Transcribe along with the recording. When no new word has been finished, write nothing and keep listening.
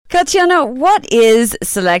Katiana, what is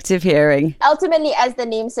selective hearing? Ultimately, as the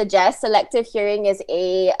name suggests, selective hearing is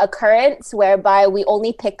a occurrence whereby we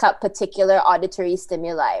only pick up particular auditory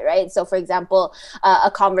stimuli, right? So, for example,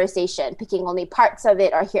 a conversation, picking only parts of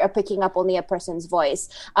it, or picking up only a person's voice,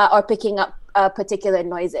 or picking up particular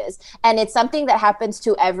noises. And it's something that happens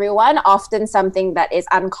to everyone, often something that is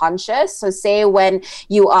unconscious. So say when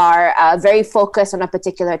you are very focused on a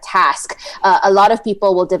particular task, a lot of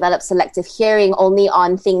people will develop selective hearing only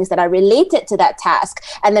on things that are related to that task.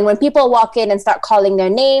 And then when people walk in and start calling their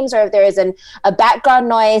names, or if there is a background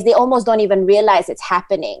noise, they almost don't even realize it's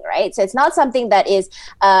happening, right? So it's not something that is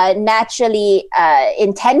naturally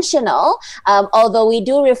intentional, although we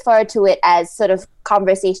do refer to it as sort of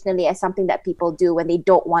conversationally as something that people do when they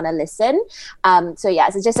don't want to listen. So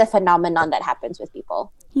it's just a phenomenon that happens with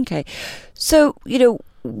people. Okay. So,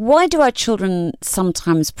 why do our children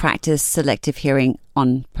sometimes practice selective hearing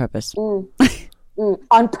on purpose? On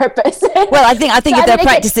purpose. Well, I think if they're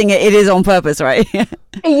practicing it is on purpose, right?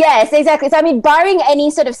 Yes, exactly. So, barring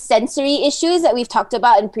any sort of sensory issues that we've talked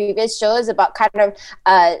about in previous shows about kind of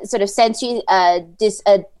sort of sensory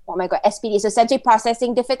SPD, so sensory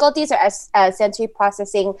processing difficulties or sensory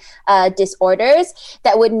processing disorders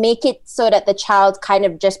that would make it so that the child kind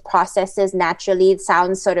of just processes naturally, it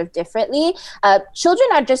sounds sort of differently. Children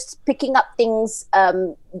are just picking up things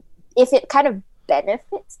if it kind of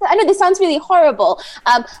benefits. I know this sounds really horrible,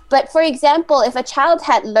 but for example, if a child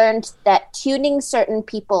had learned that tuning certain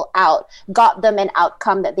people out got them an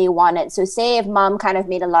outcome that they wanted. So say if mom kind of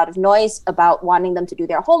made a lot of noise about wanting them to do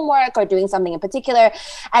their homework or doing something in particular,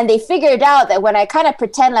 and they figured out that when I kind of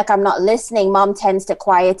pretend like I'm not listening, mom tends to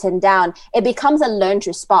quieten down, it becomes a learned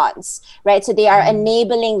response, right? So they are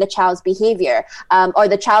enabling the child's behavior, or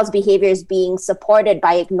the child's behavior is being supported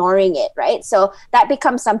by ignoring it, right? So that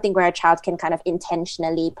becomes something where a child can kind of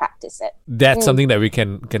intentionally practice it. That's something that we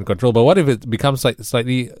can control. But what if it becomes like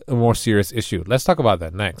slightly a more serious issue? Let's talk about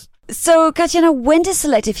that next. So, Katiana, when does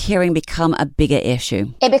selective hearing become a bigger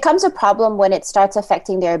issue? It becomes a problem when it starts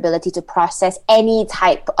affecting their ability to process any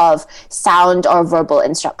type of sound or verbal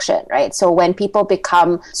instruction, right? So when people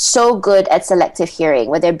become so good at selective hearing,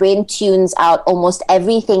 where their brain tunes out almost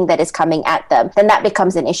everything that is coming at them, then that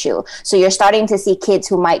becomes an issue. So you're starting to see kids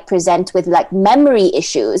who might present with like memory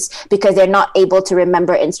issues because they're not able to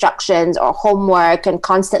remember instructions or homework and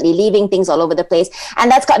constantly leaving things all over the place. And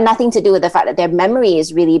that's got nothing to do with the fact that their memory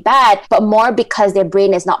is really bad, but more because their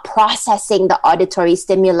brain is not processing the auditory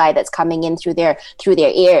stimuli that's coming in through their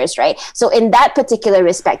ears, right? So in that particular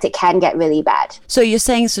respect, it can get really bad. So you're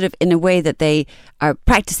saying sort of in a way that they are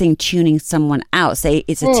practicing tuning someone out. Say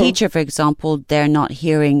it's a teacher, for example, they're not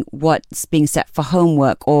hearing what's being set for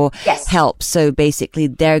homework or help. So basically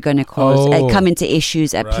they're going to come into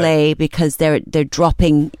issues at play because they're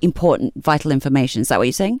dropping important, vital information. Is that what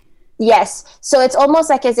you're saying? Yes. So it's almost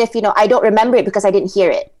like as if, I don't remember it because I didn't hear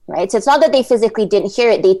it, right? So it's not that they physically didn't hear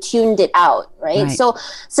it, they tuned it out, right? So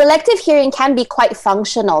selective hearing can be quite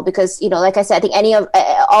functional because, like I said, I think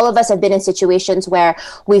all of us have been in situations where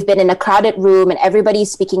we've been in a crowded room and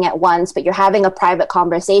everybody's speaking at once, but you're having a private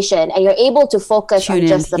conversation and you're able to focus on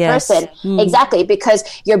just the person. Exactly, because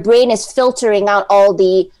your brain is filtering out all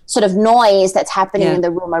the sort of noise that's happening in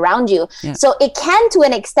the room around you. So it can, to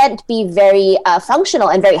an extent, be very functional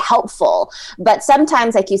and very helpful. But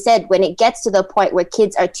sometimes, like you said, when it gets to the point where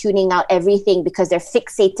kids are tuning out everything because they're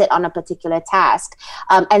fixated on a particular task,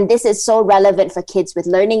 and this is so relevant for kids with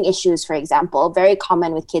learning issues, for example, very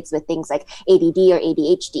common with kids with things like ADD or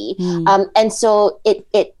ADHD. And so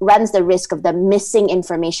it runs the risk of them missing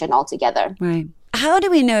information altogether. Right. How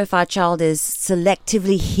do we know if our child is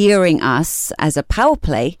selectively hearing us as a power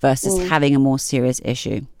play versus having a more serious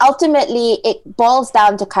issue? Ultimately, it boils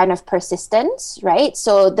down to kind of persistence, right?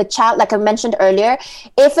 So the child, like I mentioned earlier,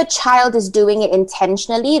 if a child is doing it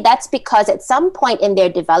intentionally, that's because at some point in their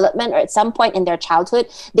development or at some point in their childhood,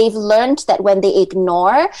 they've learned that when they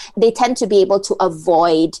ignore, they tend to be able to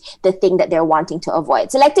avoid the thing that they're wanting to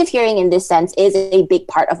avoid. Selective hearing in this sense is a big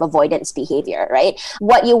part of avoidance behavior, right?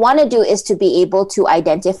 What you want to do is to be able to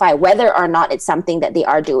identify whether or not it's something that they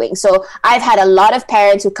are doing. So I've had a lot of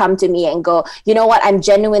parents who come to me and go, you know what, I'm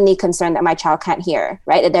genuinely concerned that my child can't hear,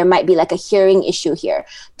 right? That there might be like a hearing issue here.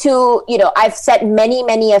 I've sent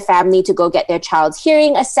many a family to go get their child's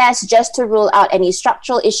hearing assessed just to rule out any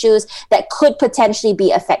structural issues that could potentially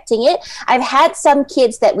be affecting it. I've had some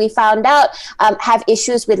kids that we found out have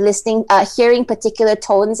issues with hearing particular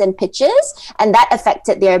tones and pitches, and that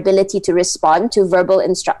affected their ability to respond to verbal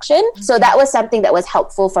instruction. So that was something something that was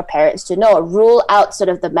helpful for parents to know. Rule out sort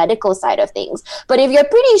of the medical side of things. But if you're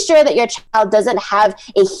pretty sure that your child doesn't have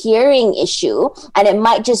a hearing issue and it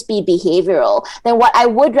might just be behavioral, then what I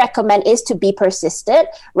would recommend is to be persistent,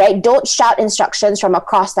 right? Don't shout instructions from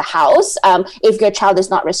across the house if your child is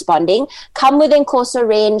not responding. Come within closer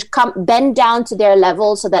range, bend down to their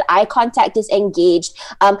level so that eye contact is engaged.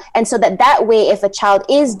 And so that way, if a child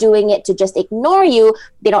is doing it to just ignore you,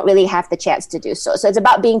 they don't really have the chance to do so. So it's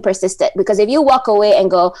about being persistent, because if you walk away and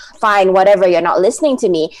go, fine, whatever, you're not listening to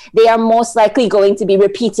me, they are most likely going to be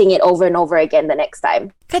repeating it over and over again the next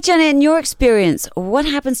time. Katyana, in your experience, what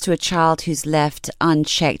happens to a child who's left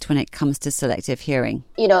unchecked when it comes to selective hearing?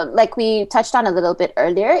 You know, like we touched on a little bit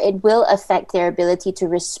earlier, it will affect their ability to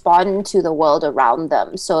respond to the world around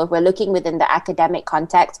them. So if we're looking within the academic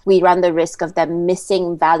context, we run the risk of them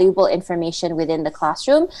missing valuable information within the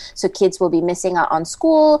classroom. So kids will be missing out on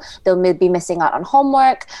school, they'll be missing out on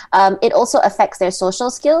homework. It also affects their social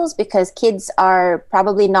skills, because kids are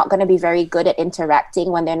probably not going to be very good at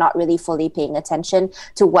interacting when they're not really fully paying attention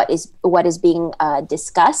to what is being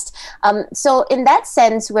discussed. So in that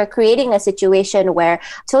sense, we're creating a situation where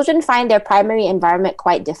children find their primary environment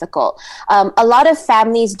quite difficult. A lot of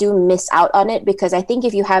families do miss out on it, because I think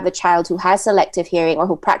if you have a child who has selective hearing or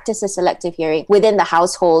who practices selective hearing within the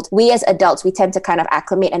household, we as adults, we tend to kind of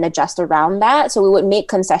acclimate and adjust around that. So we would make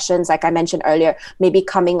concessions, like I mentioned earlier, maybe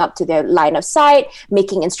coming up to their line of sight,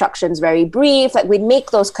 making instructions very brief, like we'd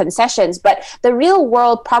make those concessions, but the real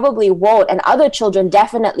world probably won't, and other children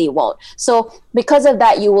definitely won't. So because of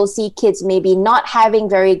that, you will see kids maybe not having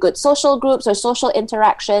very good social groups or social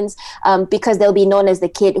interactions, because they'll be known as the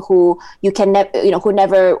kid who who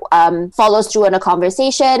never follows through on a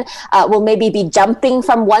conversation, will maybe be jumping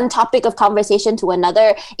from one topic of conversation to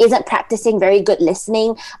another, isn't practicing very good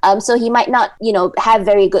listening. So he might not, have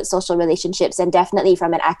very good social relationships, and definitely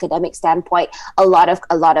from an academic standpoint, a lot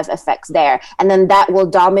of effects there. And then that will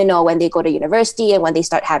domino when they go to university and when they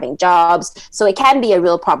start having jobs. So it can be a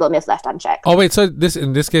real problem if left unchecked. Oh wait, so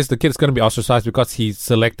in this case, the kid is going to be ostracized because he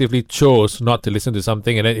selectively chose not to listen to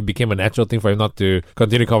something, and then it became a natural thing for him not to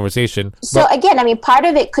continue conversation. So again, I mean, part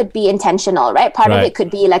of it could be intentional, right? Part of it could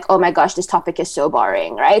be like, oh my gosh, this topic is so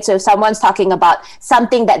boring, right? So if someone's talking about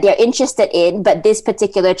something that they're interested in, but this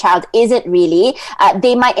particular child isn't really,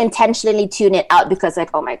 they might intentionally tune it out because like,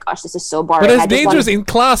 oh my gosh, this is so boring. But it's dangerous in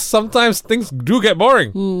class. Sometimes things do get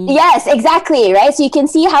boring. Yes, exactly, right? So you can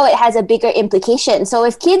see how it has a bigger implication. So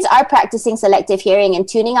if kids are practicing selective hearing and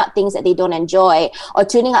tuning out things that they don't enjoy or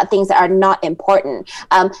tuning out things that are not important,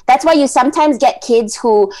 that's why you sometimes get kids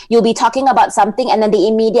who you'll be talking about something and then they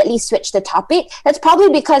immediately switch the topic. That's probably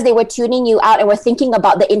because they were tuning you out and were thinking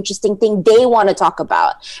about the interesting thing they want to talk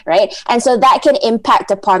about, right? And so that can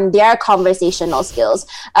impact upon their conversational skills.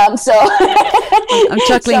 So I'm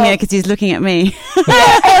chuckling here because he's looking at me.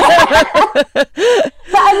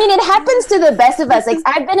 But I mean, it happens to the best of us. Like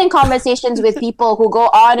I've been in conversations with people who go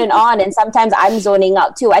on, and sometimes I'm zoning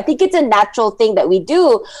out too. I think it's a natural thing that we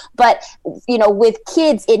do, but with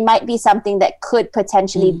kids, it might be something that could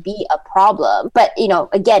potentially be a problem. But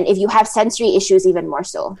again, if you have sensory issues, even more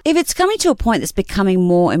so. If it's coming to a point that's becoming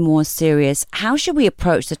more and more serious, how should we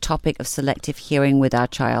approach the topic of selective hearing with our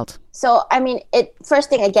child? So, I mean, first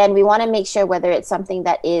thing, again, we want to make sure whether it's something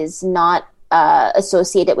that is not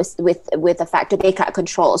associated with a factor they can't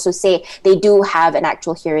control. So say they do have an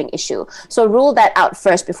actual hearing issue. So rule that out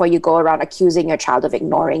first before you go around accusing your child of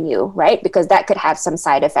ignoring you, right? Because that could have some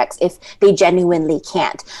side effects if they genuinely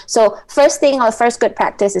can't. So first thing, or first good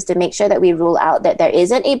practice is to make sure that we rule out that there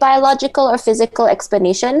isn't a biological or physical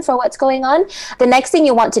explanation for what's going on. The next thing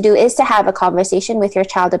you want to do is to have a conversation with your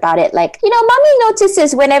child about it. Like, mommy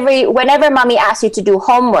notices whenever mommy asks you to do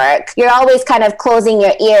homework, you're always kind of closing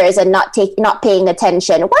your ears and not paying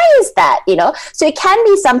attention. Why is that? So it can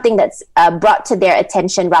be something that's brought to their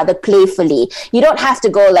attention rather playfully. You don't have to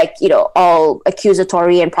go like, all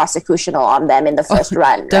accusatory and prosecutional on them in the first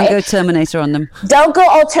run. Don't go Terminator on them. Don't go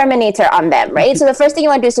all Terminator on them, right? So the first thing you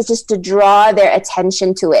want to do is just to draw their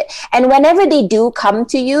attention to it. And whenever they do come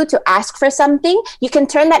to you to ask for something, you can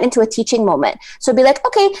turn that into a teaching moment. So be like,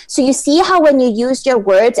 okay, so you see how when you used your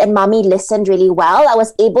words and mommy listened really well, I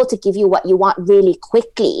was able to give you what you want really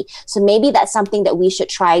quickly. So maybe that's something that we should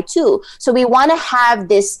try too. So we want to have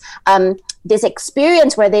this this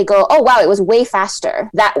experience where they go, oh, wow, it was way faster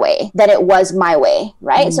that way than it was my way,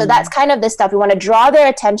 right? So that's kind of the stuff. We want to draw their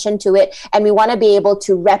attention to it, and we want to be able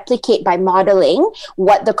to replicate by modeling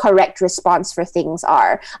what the correct response for things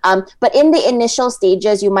are. But in the initial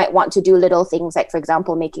stages, you might want to do little things like, for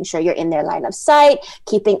example, making sure you're in their line of sight,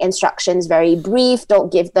 keeping instructions very brief,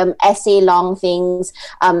 don't give them essay long things.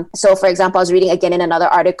 So for example, I was reading again in another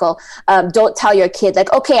article, don't tell your kid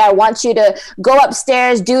like, okay, I want you to go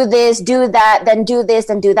upstairs, do this, do that, then do this,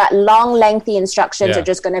 and do that. Long, lengthy instructions are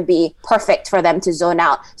just going to be perfect for them to zone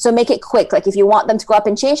out. So make it quick. Like if you want them to go up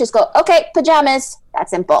and change, just go, okay, pajamas.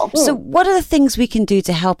 That's simple. So what are the things we can do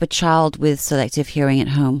to help a child with selective hearing at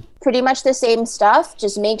home? Pretty much the same stuff.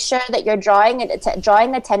 Just make sure that you're drawing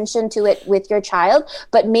attention to it with your child,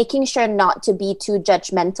 but making sure not to be too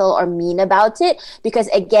judgmental or mean about it. Because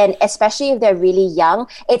again, especially if they're really young,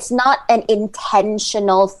 it's not an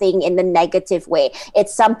intentional thing in the negative way.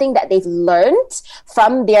 It's something that they've learned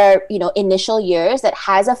from their, initial years that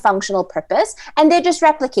has a functional purpose, and they're just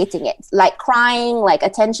replicating it. Like crying, like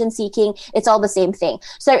attention seeking, it's all the same thing.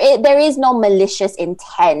 So there is no malicious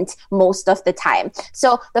intent most of the time.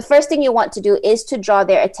 So the first thing you want to do is to draw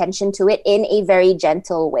their attention to it in a very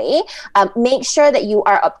gentle way. Make sure that you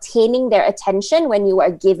are obtaining their attention when you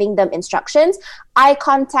are giving them instructions. Eye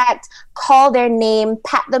contact, call their name,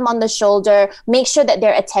 pat them on the shoulder, make sure that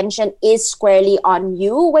their attention is squarely on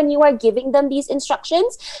you when you are giving them these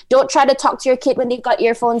instructions. Don't try to talk to your kid when they've got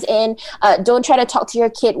earphones in. Don't try to talk to your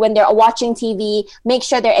kid when they're watching TV. Make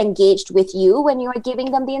sure they're engaged with you when you are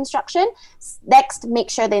giving them the instruction. Next, make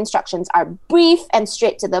sure the instructions are brief and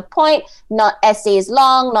straight to the point, not essays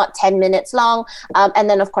long, not 10 minutes long. And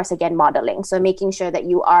then, of course, again, modeling. So making sure that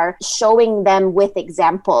you are showing them with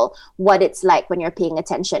example what it's like when you're paying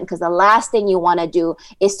attention. Because the last thing you want to do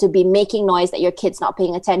is to be making noise that your kid's not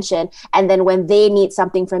paying attention. And then when they need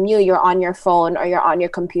something from you, you're on your phone or you're on your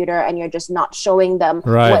computer and you're just not showing them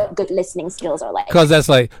what good listening skills are like. Because that's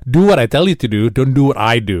like, do what I tell you to do, don't do what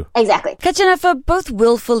I do. Exactly. Katrina, for both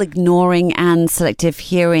willful ignoring and selective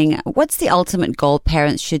hearing, what's the ultimate goal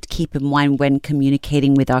parents should keep in mind when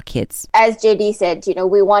communicating with our kids? As JD said,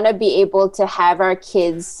 we want to be able to have our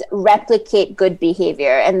kids replicate good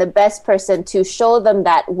behavior, and the best person to show them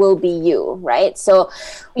that will be you, right? So,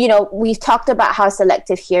 we've talked about how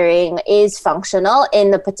selective hearing is functional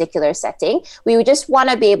in the particular setting. We just want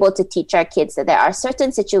to be able to teach our kids that there are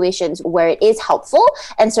certain situations where it is helpful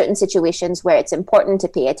and certain situations where it's important to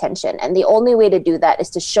pay attention. And the only way to do that is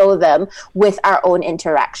to show them with our own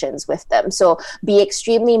interactions with them. So be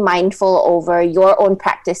extremely mindful over your own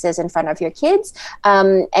practices in front of your kids.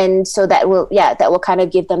 And so that will kind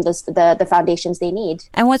of give them the foundations they need.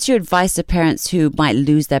 And what's your advice to parents who might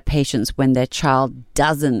lose their patience when their child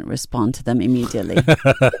doesn't respond to them immediately?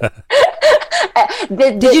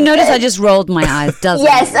 Did you notice I just rolled my eyes?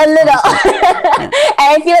 Yes, a little. And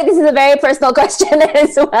I feel like this is a very personal question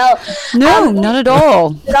as well. No, not at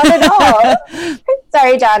all. Not at all.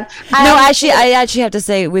 Sorry, John. No, I actually have to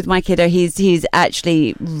say with my kiddo, he's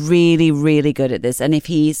actually really, really good at this. And if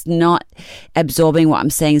he's not absorbing what I'm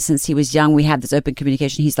saying since he was young, we have this open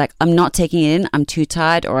communication. He's like, I'm not taking it in. I'm too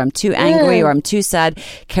tired, or I'm too angry, or I'm too sad.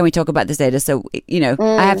 Can we talk about this later? So,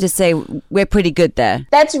 I have to say we're pretty good there.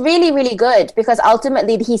 That's really, really good, because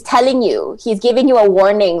ultimately he's telling you, he's giving you a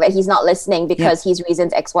warning that he's not listening because he's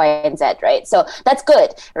reasons X, Y, and Z, right? So that's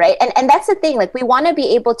good, right? And that's the thing, like we want to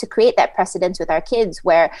be able to create that precedence with our kids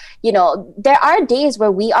where, there are days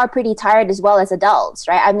where we are pretty tired as well as adults,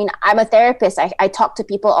 right? I mean, I'm a therapist. I talk to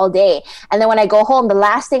people all day. And then when I go home, the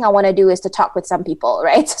last thing I want to do is to talk with some people,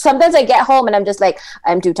 right? So sometimes I get home and I'm just like,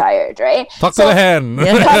 I'm too tired, right? Talk to the hand.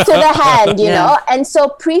 Talk to the hand, you know? And so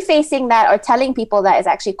prefacing that or telling people that is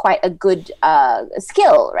actually quite a good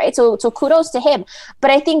skill, right? So kudos to him.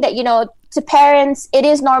 But I think that, to parents, it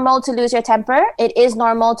is normal to lose your temper. It is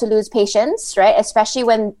normal to lose patience, right? Especially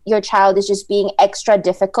when your child is just being extra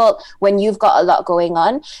difficult when you've got a lot going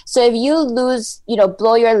on. So if you lose,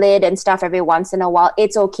 blow your lid and stuff every once in a while,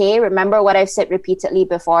 it's okay. Remember what I've said repeatedly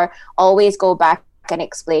before, always go back and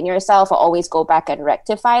explain yourself, or always go back and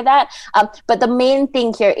rectify that. But the main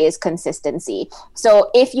thing here is consistency. So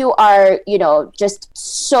if you are, just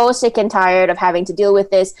so sick and tired of having to deal with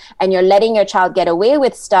this and you're letting your child get away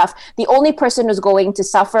with stuff, the only person who's going to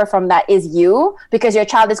suffer from that is you, because your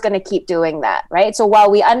child is going to keep doing that, right? So while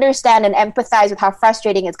we understand and empathize with how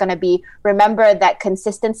frustrating it's going to be, remember that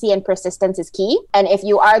consistency and persistence is key. And if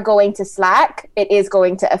you are going to slack, it is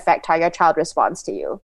going to affect how your child responds to you.